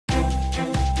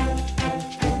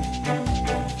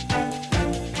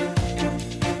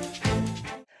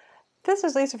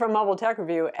This is Lisa from Mobile Tech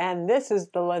Review, and this is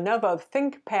the Lenovo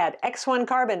ThinkPad X1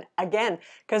 Carbon again,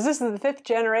 because this is the 5th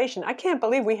generation. I can't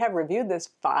believe we have reviewed this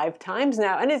 5 times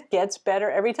now, and it gets better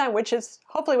every time, which is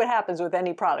hopefully what happens with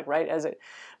any product, right, as it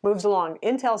moves along.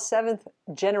 Intel 7th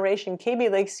generation Kaby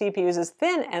Lake CPUs is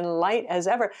thin and light as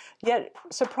ever, yet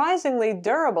surprisingly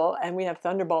durable, and we have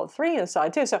Thunderbolt 3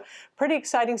 inside too, so pretty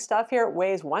exciting stuff here. It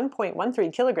weighs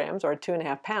 1.13 kilograms, or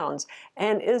 2.5 pounds,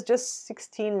 and is just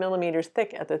 16 millimeters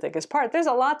thick at the thickest part. There's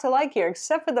a lot to like here,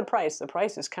 except for the price. The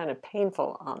price is kind of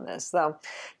painful on this, though.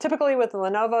 Typically with the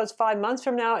Lenovo's, 5 months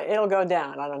from now, it'll go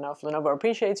down. I don't know if Lenovo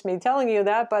appreciates me telling you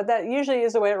that, but that usually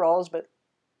is the way it rolls, but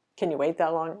can you wait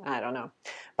that long? I don't know.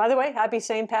 By the way, happy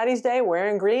St. Paddy's Day,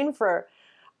 wearing green for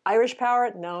Irish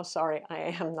power. No, sorry,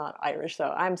 I am not Irish,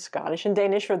 though. I'm Scottish and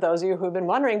Danish, for those of you who've been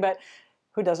wondering, but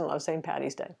who doesn't love St.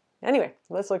 Paddy's Day? Anyway,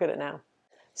 let's look at it now.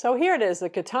 So here it is, the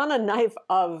katana knife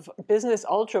of business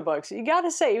Ultrabooks. You gotta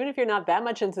say, even if you're not that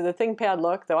much into the ThinkPad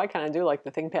look, though I kind of do like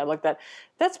the ThinkPad look,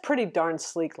 that's pretty darn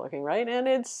sleek looking, right? And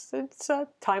it's a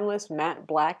timeless matte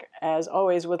black, as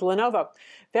always with Lenovo.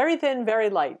 Very thin, very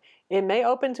light. It may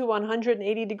open to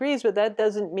 180 degrees, but that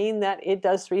doesn't mean that it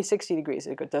does 360 degrees.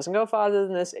 It doesn't go farther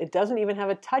than this. It doesn't even have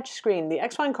a touch screen. The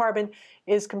X1 Carbon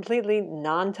is completely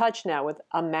non-touch now with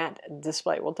a matte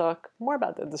display. We'll talk more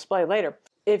about the display later.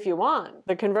 If you want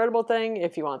the convertible thing,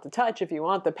 if you want the touch, if you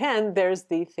want the pen, there's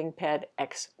the ThinkPad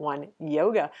X1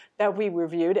 Yoga that we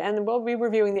reviewed, and we'll be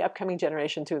reviewing the upcoming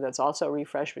generation too that's also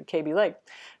refreshed with Kaby Lake.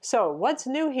 So what's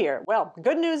new here? Well,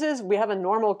 good news is we have a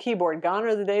normal keyboard. Gone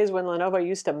are the days when Lenovo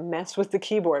used to mess with the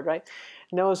keyboard, right?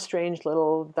 No strange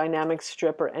little dynamic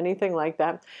strip or anything like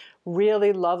that.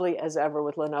 Really lovely as ever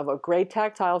with Lenovo. Great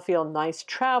tactile feel, nice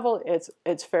travel.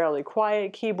 It's fairly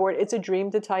quiet keyboard. It's a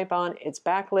dream to type on. It's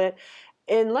backlit.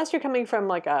 Unless you're coming from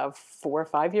like a 4 or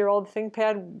 5-year-old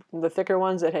ThinkPad, the thicker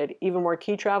ones that had even more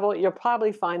key travel, you'll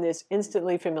probably find this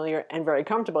instantly familiar and very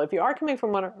comfortable. If you are coming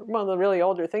from one of the really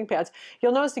older ThinkPads,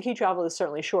 you'll notice the key travel is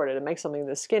certainly shorter. To make something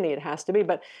this skinny, it has to be,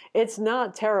 but it's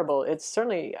not terrible. It's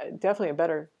certainly definitely a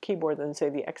better keyboard than, say,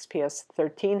 the XPS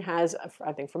 13 has,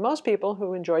 I think, for most people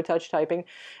who enjoy touch typing,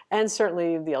 and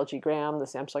certainly the LG Gram, the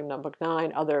Samsung Notebook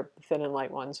 9, other thin and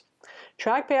light ones.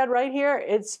 Trackpad right here,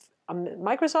 it's a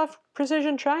Microsoft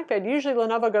Precision trackpad. Usually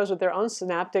Lenovo goes with their own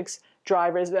Synaptics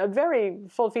drivers, very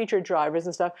full-featured drivers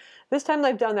and stuff. This time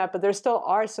they've done that, but there still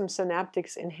are some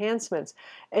Synaptics enhancements.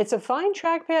 It's a fine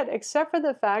trackpad, except for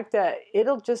the fact that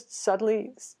it'll just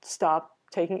suddenly stop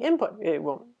taking input. It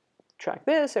won't track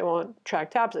this, it won't track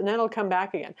taps, and then it'll come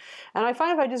back again. And I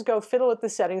find if I just go fiddle with the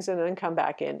settings and then come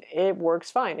back in, it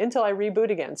works fine until I reboot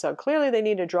again. So clearly they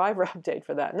need a driver update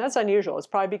for that, and that's unusual. It's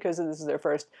probably because this is their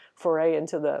first foray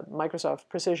into the Microsoft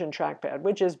Precision trackpad,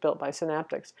 which is built by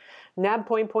Synaptics.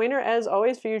 NavPoint pointer, as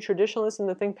always, for you traditionalists in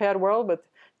the ThinkPad world, with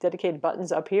dedicated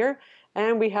buttons up here,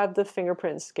 and we have the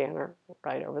fingerprint scanner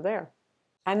right over there.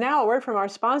 And now a word from our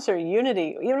sponsor,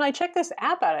 Unity. When I checked this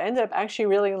app out, I ended up actually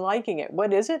really liking it.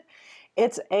 What is it?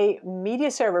 It's a media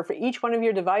server for each one of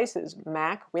your devices,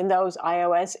 Mac, Windows,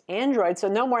 iOS, Android, so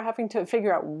no more having to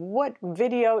figure out what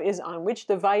video is on which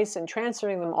device and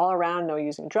transferring them all around, no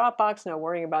using Dropbox, no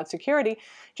worrying about security.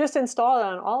 Just install it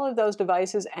on all of those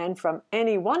devices, and from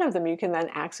any one of them you can then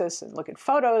access and look at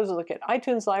photos, look at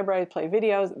iTunes library, play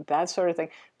videos, that sort of thing.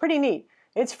 Pretty neat.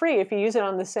 It's free if you use it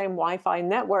on the same Wi-Fi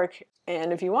network,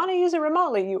 and if you want to use it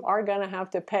remotely, you are going to have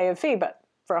to pay a fee, but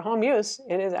for home use,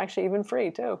 it is actually even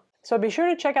free too. So be sure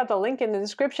to check out the link in the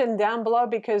description down below,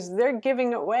 because they're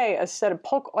giving away a set of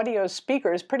Polk Audio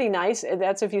speakers. Pretty nice.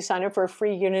 That's if you sign up for a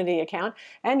free Unity account,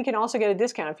 and you can also get a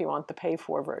discount if you want the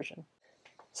pay-for version.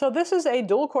 So this is a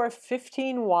dual-core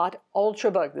 15-watt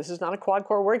Ultrabook. This is not a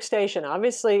quad-core workstation.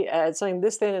 Obviously, it's something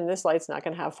this thin and this light's not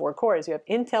going to have 4 cores. You have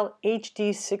Intel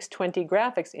HD 620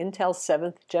 graphics, Intel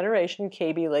 7th generation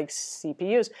Kaby Lake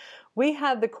CPUs. We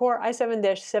have the Core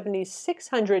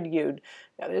i7-7600U,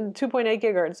 2.8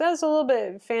 gigahertz. That's a little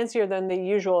bit fancier than the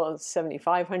usual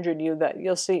 7500U that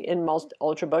you'll see in most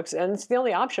Ultrabooks, and it's the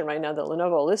only option right now that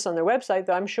Lenovo lists on their website,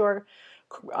 though I'm sure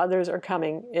others are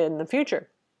coming in the future.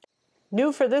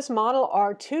 New for this model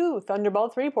are 2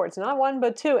 Thunderbolt 3 ports, not 1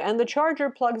 but 2, and the charger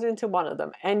plugs into one of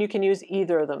them, and you can use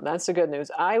either of them. That's the good news.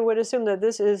 I would assume that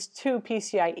this is 2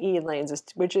 PCIe lanes,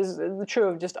 which is true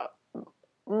of just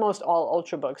most all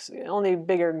Ultrabooks. Only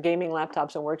bigger gaming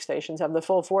laptops and workstations have the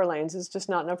full 4 lanes. It's just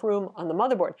not enough room on the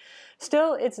motherboard.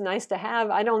 Still, it's nice to have.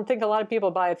 I don't think a lot of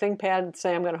people buy a ThinkPad and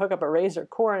say, I'm going to hook up a Razer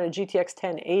Core and a GTX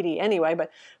 1080 anyway,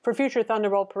 but for future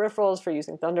Thunderbolt peripherals, for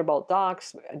using Thunderbolt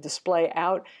docks, display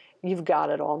out, you've got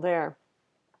it all there.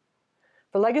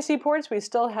 For legacy ports, we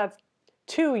still have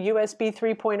two USB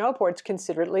 3.0 ports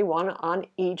considerately, one on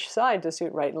each side to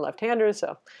suit right and left-handers,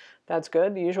 so that's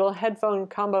good. The usual headphone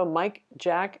combo mic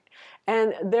jack.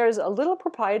 And there's a little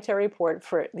proprietary port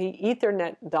for the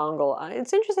Ethernet dongle.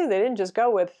 It's interesting they didn't just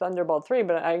go with Thunderbolt 3,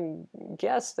 but I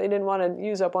guess they didn't want to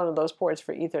use up one of those ports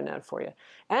for Ethernet for you.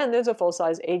 And there's a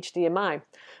full-size HDMI.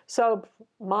 So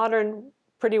modern,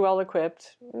 pretty well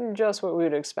equipped, just what we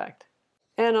would expect.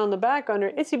 And on the back, under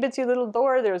itsy-bitsy little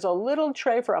door, there's a little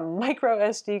tray for a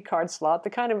microSD card slot, the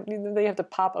kind of they have to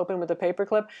pop open with a paper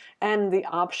clip, and the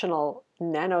optional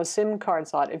nano SIM card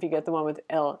slot if you get the one with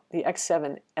the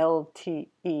X7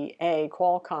 LTE-A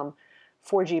Qualcomm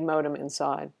 4G modem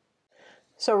inside.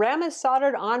 So RAM is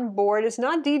soldered on board. It's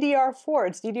not DDR4,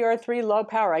 it's DDR3 low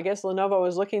power. I guess Lenovo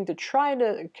was looking to try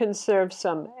to conserve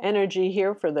some energy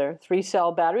here for their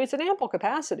 3-cell battery. It's an ample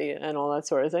capacity and all that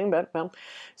sort of thing, but well,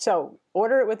 so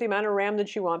order it with the amount of RAM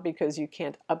that you want because you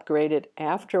can't upgrade it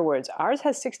afterwards. Ours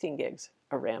has 16 gigs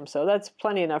of RAM, so that's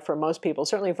plenty enough for most people,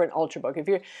 certainly for an Ultrabook. If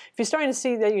you're starting to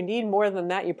see that you need more than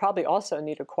that, you probably also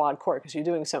need a quad core because you're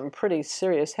doing some pretty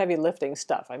serious heavy lifting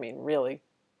stuff. I mean, really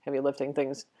heavy lifting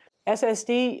things.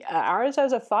 SSD, ours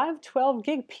has a 512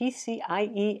 gig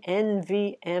PCIe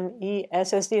NVMe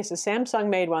SSD. It's a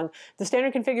Samsung-made one. The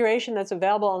standard configuration that's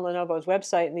available on Lenovo's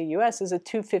website in the US is a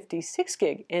 256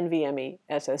 gig NVMe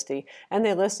SSD. And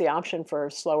they list the option for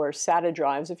slower SATA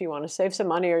drives if you want to save some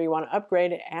money or you want to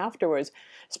upgrade it afterwards.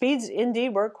 Speeds indeed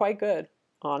work quite good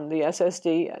on the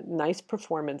SSD. Nice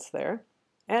performance there.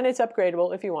 And it's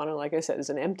upgradable if you want to. Like I said, it's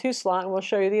an M.2 slot, and we'll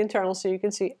show you the internal so you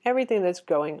can see everything that's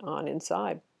going on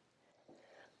inside.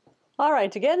 All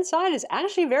right, to get inside is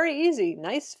actually very easy.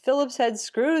 Nice Phillips head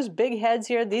screws, big heads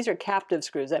here. These are captive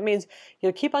screws. That means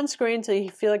you'll keep unscrewing until you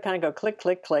feel it kind of go click,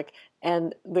 click, click,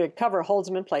 and the cover holds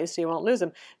them in place so you won't lose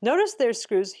them. Notice there's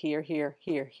screws here, here,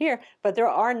 here, here, but there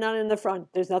are none in the front.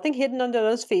 There's nothing hidden under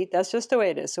those feet. That's just the way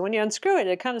it is. So when you unscrew it,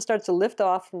 it kind of starts to lift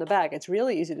off from the back. It's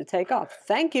really easy to take off.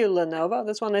 Thank you, Lenovo.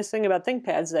 That's one nice thing about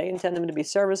ThinkPads. They intend them to be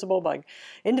serviceable by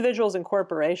individuals and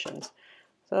corporations.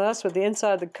 So that's what the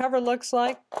inside of the cover looks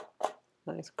like.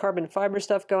 Nice carbon fiber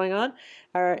stuff going on.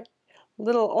 Our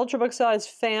little Ultrabook size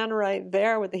fan right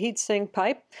there with the heatsink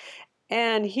pipe.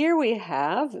 And here we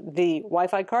have the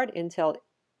Wi-Fi card, Intel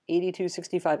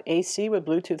 8265AC with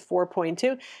Bluetooth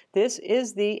 4.2. This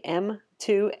is the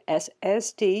M.2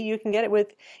 SSD. You can get it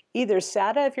with either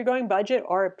SATA if you're going budget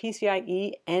or a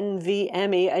PCIe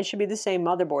NVMe. It should be the same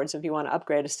motherboards if you want to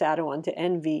upgrade a SATA one to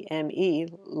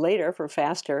NVMe later for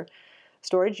faster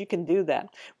storage, you can do that.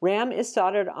 RAM is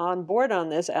soldered on board on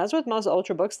this. As with most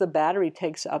Ultrabooks, the battery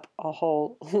takes up a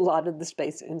whole lot of the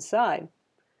space inside.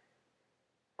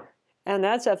 And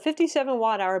that's a 57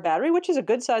 watt-hour battery, which is a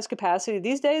good size capacity.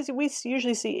 These days, we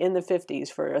usually see in the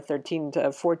 50s for a 13 to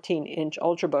 14-inch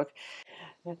Ultrabook.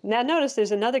 Now notice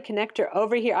there's another connector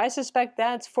over here. I suspect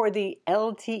that's for the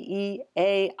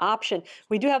LTE-A option.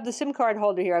 We do have the SIM card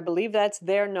holder here. I believe that's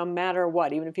there no matter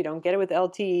what, even if you don't get it with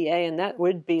LTE-A, and that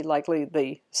would be likely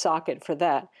the socket for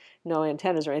that. No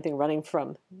antennas or anything running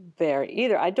from there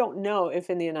either. I don't know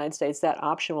if in the United States that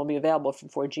option will be available for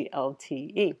 4G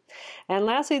LTE. And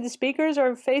lastly, the speakers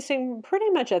are facing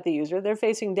pretty much at the user. They're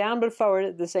facing down but forward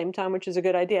at the same time, which is a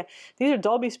good idea. These are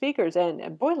Dolby speakers,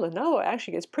 and boy, Lenovo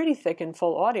actually gets pretty thick in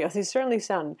full audio. These certainly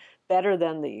sound better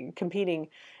than the competing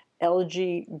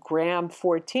LG Gram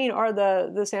 14 or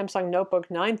the Samsung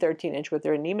Notebook 9 13-inch with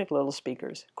their anemic little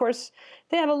speakers. Of course,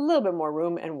 they have a little bit more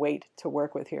room and weight to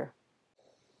work with here.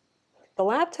 The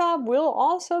laptop will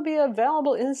also be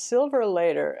available in silver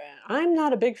later. I'm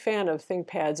not a big fan of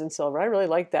ThinkPads in silver. I really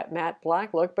like that matte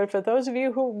black look, but for those of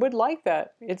you who would like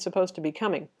that, it's supposed to be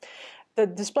coming. The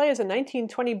display is a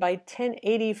 1920 by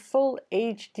 1080 full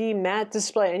HD matte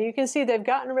display, and you can see they've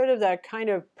gotten rid of that kind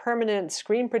of permanent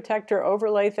screen protector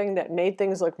overlay thing that made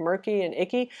things look murky and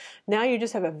icky. Now you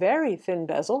just have a very thin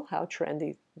bezel, how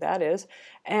trendy that is,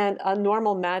 and a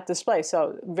normal matte display,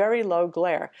 so very low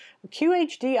glare.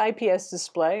 QHD IPS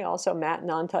display, also matte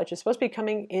non-touch, is supposed to be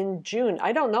coming in June.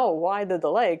 I don't know why the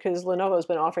delay, because Lenovo's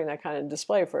been offering that kind of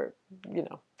display for,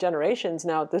 generations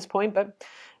now at this point, but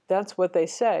that's what they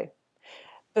say.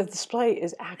 The display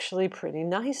is actually pretty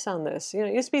nice on this.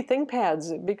 It used to be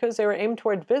ThinkPads, because they were aimed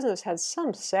towards business, had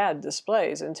some sad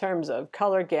displays in terms of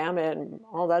color gamut and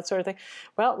all that sort of thing.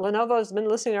 Well, Lenovo's been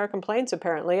listening to our complaints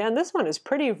apparently, and this one is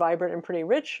pretty vibrant and pretty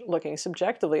rich looking.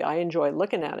 Subjectively, I enjoy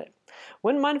looking at it.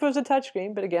 Wouldn't mind if it was a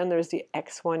touchscreen, but again, there's the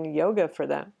X1 Yoga for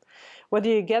that. Whether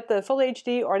you get the full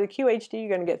HD or the QHD, you're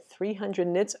going to get 300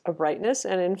 nits of brightness,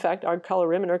 and in fact, our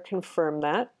colorimeter confirmed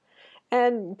that.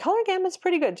 And color gamut's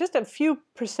pretty good, just a few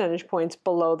percentage points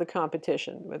below the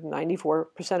competition, with 94%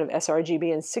 of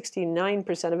sRGB and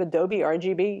 69% of Adobe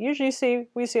RGB. Usually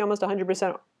we see almost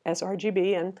 100%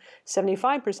 sRGB and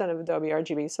 75% of Adobe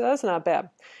RGB, so that's not bad.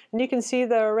 And you can see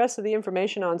the rest of the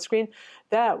information on screen.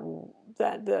 The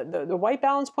white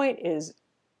balance point is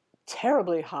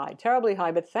terribly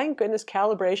high, but thank goodness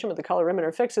calibration with the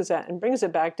colorimeter fixes that and brings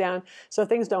it back down so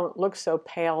things don't look so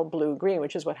pale blue-green,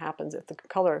 which is what happens if the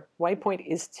color white point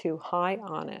is too high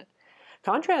on it.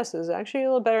 Contrast is actually a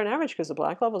little better than average because the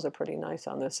black levels are pretty nice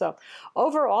on this. So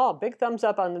overall, big thumbs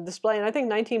up on the display, and I think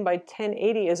 19 by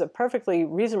 1080 is a perfectly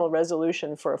reasonable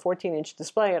resolution for a 14-inch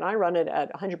display, and I run it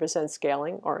at 100%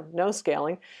 scaling or no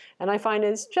scaling, and I find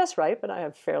it's just right, but I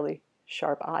have fairly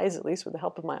sharp eyes, at least with the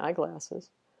help of my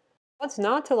eyeglasses. What's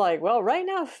not to like? Well, right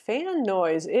now, fan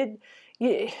noise. And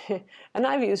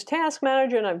I've used Task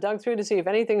Manager and I've dug through to see if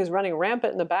anything is running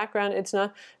rampant in the background. It's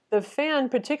not. The fan,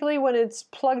 particularly when it's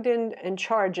plugged in and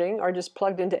charging or just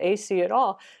plugged into AC at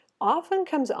all, often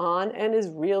comes on and is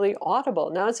really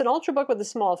audible. Now, it's an Ultrabook with a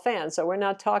small fan, so we're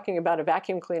not talking about a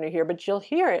vacuum cleaner here, but you'll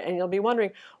hear it and you'll be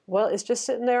wondering, well, it's just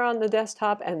sitting there on the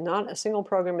desktop and not a single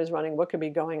program is running. What could be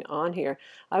going on here?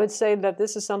 I would say that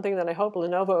this is something that I hope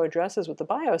Lenovo addresses with the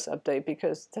BIOS update,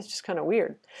 because that's just kind of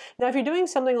weird. Now, if you're doing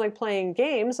something like playing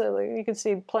games, you can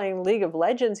see playing League of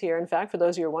Legends here. In fact, for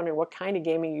those of you who are wondering what kind of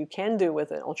gaming you can do with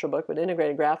an Ultrabook with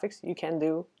integrated graphics, you can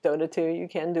do Dota 2, you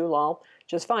can do LOL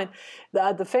just fine.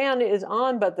 The fan is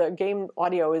on, but the game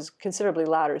audio is considerably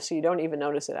louder, so you don't even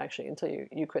notice it actually until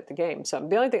you quit the game. So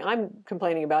the only thing I'm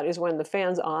complaining about is when the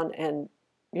fan's on and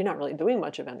you're not really doing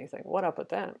much of anything. What up with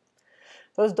that?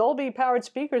 Those Dolby-powered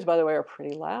speakers, by the way, are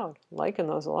pretty loud. Liking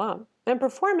those a lot. And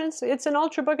performance, it's an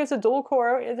Ultrabook, it's a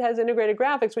dual-core, it has integrated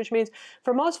graphics, which means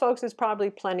for most folks it's probably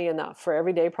plenty enough for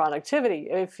everyday productivity.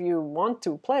 If you want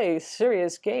to play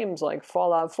serious games like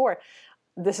Fallout 4,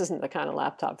 this isn't the kind of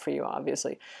laptop for you,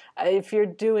 obviously. If you're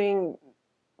doing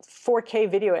 4K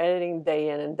video editing day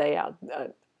in and day out,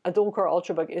 a dual-core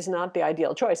Ultrabook is not the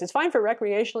ideal choice. It's fine for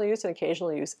recreational use and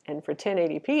occasional use, and for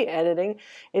 1080p editing,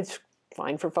 it's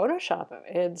fine for Photoshop.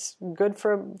 It's good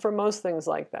for most things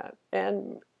like that.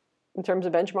 And in terms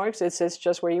of benchmarks, it's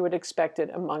just where you would expect it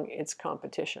among its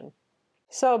competition.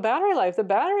 So battery life, the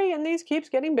battery in these keeps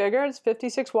getting bigger. It's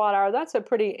 56 watt hour. That's a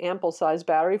pretty ample size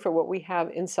battery for what we have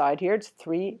inside here. It's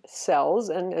 3 cells,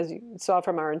 and as you saw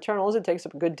from our internals, it takes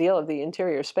up a good deal of the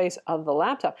interior space of the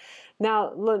laptop.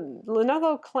 Now,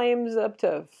 Lenovo claims up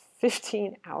to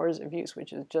 15 hours of use,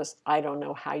 which is just, I don't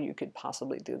know how you could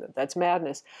possibly do that. That's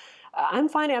madness. I'm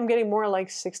finding I'm getting more like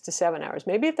 6 to 7 hours.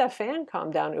 Maybe if that fan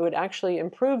calmed down, it would actually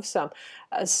improve some.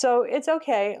 So it's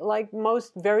okay. Like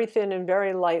most very thin and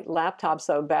very light laptops,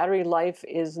 though, battery life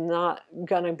is not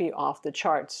going to be off the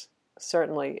charts,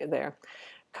 certainly there.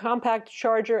 Compact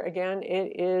charger, again,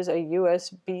 it is a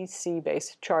USB-C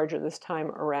based charger this time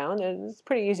around, and it's a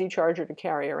pretty easy charger to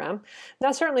carry around.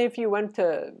 Now, certainly if you went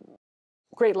to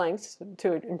great lengths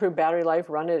to improve battery life,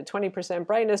 run it at 20%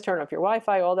 brightness, turn off your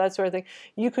Wi-Fi, all that sort of thing,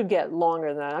 you could get longer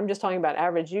than that. I'm just talking about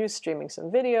average use, streaming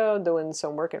some video, doing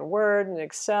some work in Word and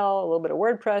Excel, a little bit of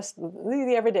WordPress,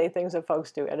 the everyday things that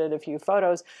folks do, edit a few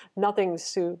photos, nothing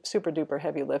super duper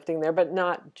heavy lifting there, but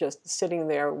not just sitting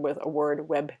there with a Word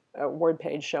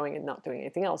page showing and not doing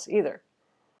anything else either.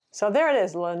 So there it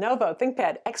is, Lenovo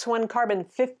ThinkPad X1 Carbon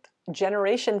 5th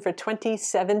generation for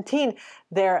 2017.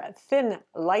 Their thin,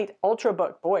 light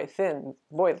Ultrabook. Boy, thin,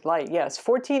 boy, light, yes.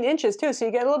 14 inches too, so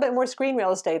you get a little bit more screen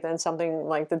real estate than something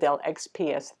like the Dell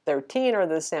XPS 13 or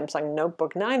the Samsung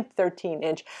Notebook 9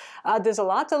 13-inch. There's a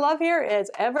lot to love here.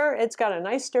 It's got a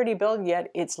nice sturdy build, yet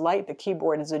it's light. The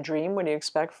keyboard is a dream. What do you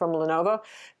expect from Lenovo?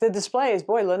 The displays,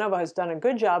 boy, Lenovo has done a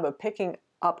good job of picking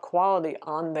up quality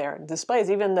on their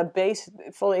displays. Even the base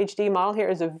full HD model here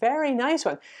is a very nice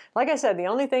one. Like I said, the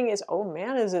only thing is, oh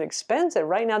man, is it expensive.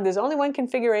 Right now, there's only one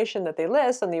configuration that they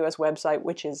list on the US website,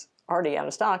 which is already out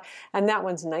of stock, and that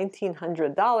one's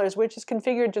 $1,900, which is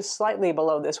configured just slightly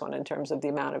below this one in terms of the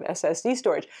amount of SSD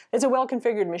storage. It's a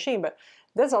well-configured machine, but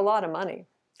there's a lot of money.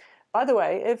 By the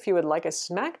way, if you would like a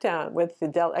smackdown with the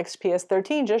Dell XPS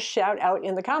 13, just shout out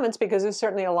in the comments, because there's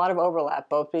certainly a lot of overlap,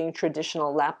 both being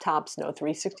traditional laptops, no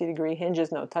 360-degree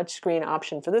hinges, no touchscreen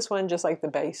option for this one, just like the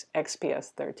base XPS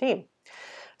 13.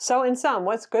 So in sum,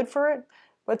 what's good for it?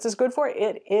 What's this good for?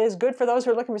 It is good for those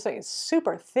who are looking for something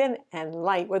super thin and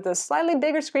light with a slightly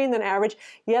bigger screen than average,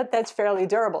 yet that's fairly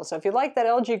durable. So if you like that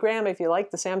LG Gram, if you like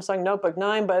the Samsung Notebook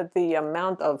 9, but the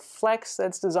amount of flex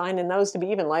that's designed in those to be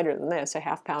even lighter than this, a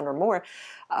half pound or more,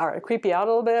 creep you out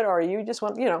a little bit, or you just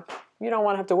want, you don't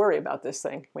want to have to worry about this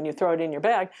thing when you throw it in your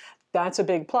bag, that's a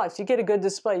big plus. You get a good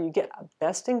display. You get a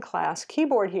best-in-class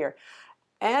keyboard here.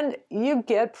 And you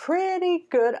get pretty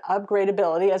good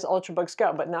upgradability as Ultrabooks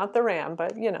go, but not the RAM,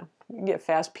 but you know, you get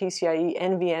fast PCIe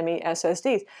NVMe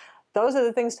SSDs. Those are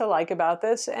the things to like about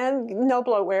this, and no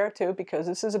bloatware too, because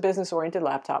this is a business-oriented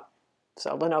laptop.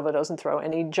 So Lenovo doesn't throw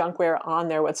any junkware on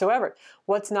there whatsoever.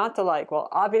 What's not to like? Well,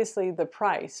 obviously the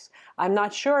price. I'm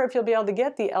not sure if you'll be able to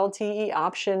get the LTE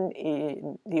option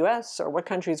in the US or what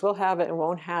countries will have it and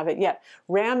won't have it yet.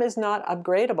 RAM is not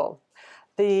upgradable.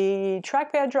 The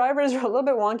trackpad drivers are a little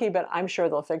bit wonky, but I'm sure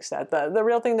they'll fix that. The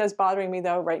real thing that's bothering me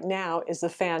though right now is the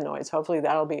fan noise. Hopefully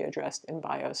that'll be addressed in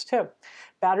BIOS too.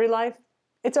 Battery life,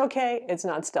 it's okay. It's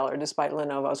not stellar despite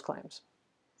Lenovo's claims.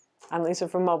 I'm Lisa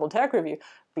from MobileTechReview.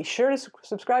 Be sure to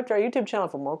subscribe to our YouTube channel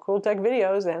for more cool tech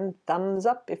videos, and thumbs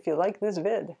up if you like this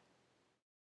vid.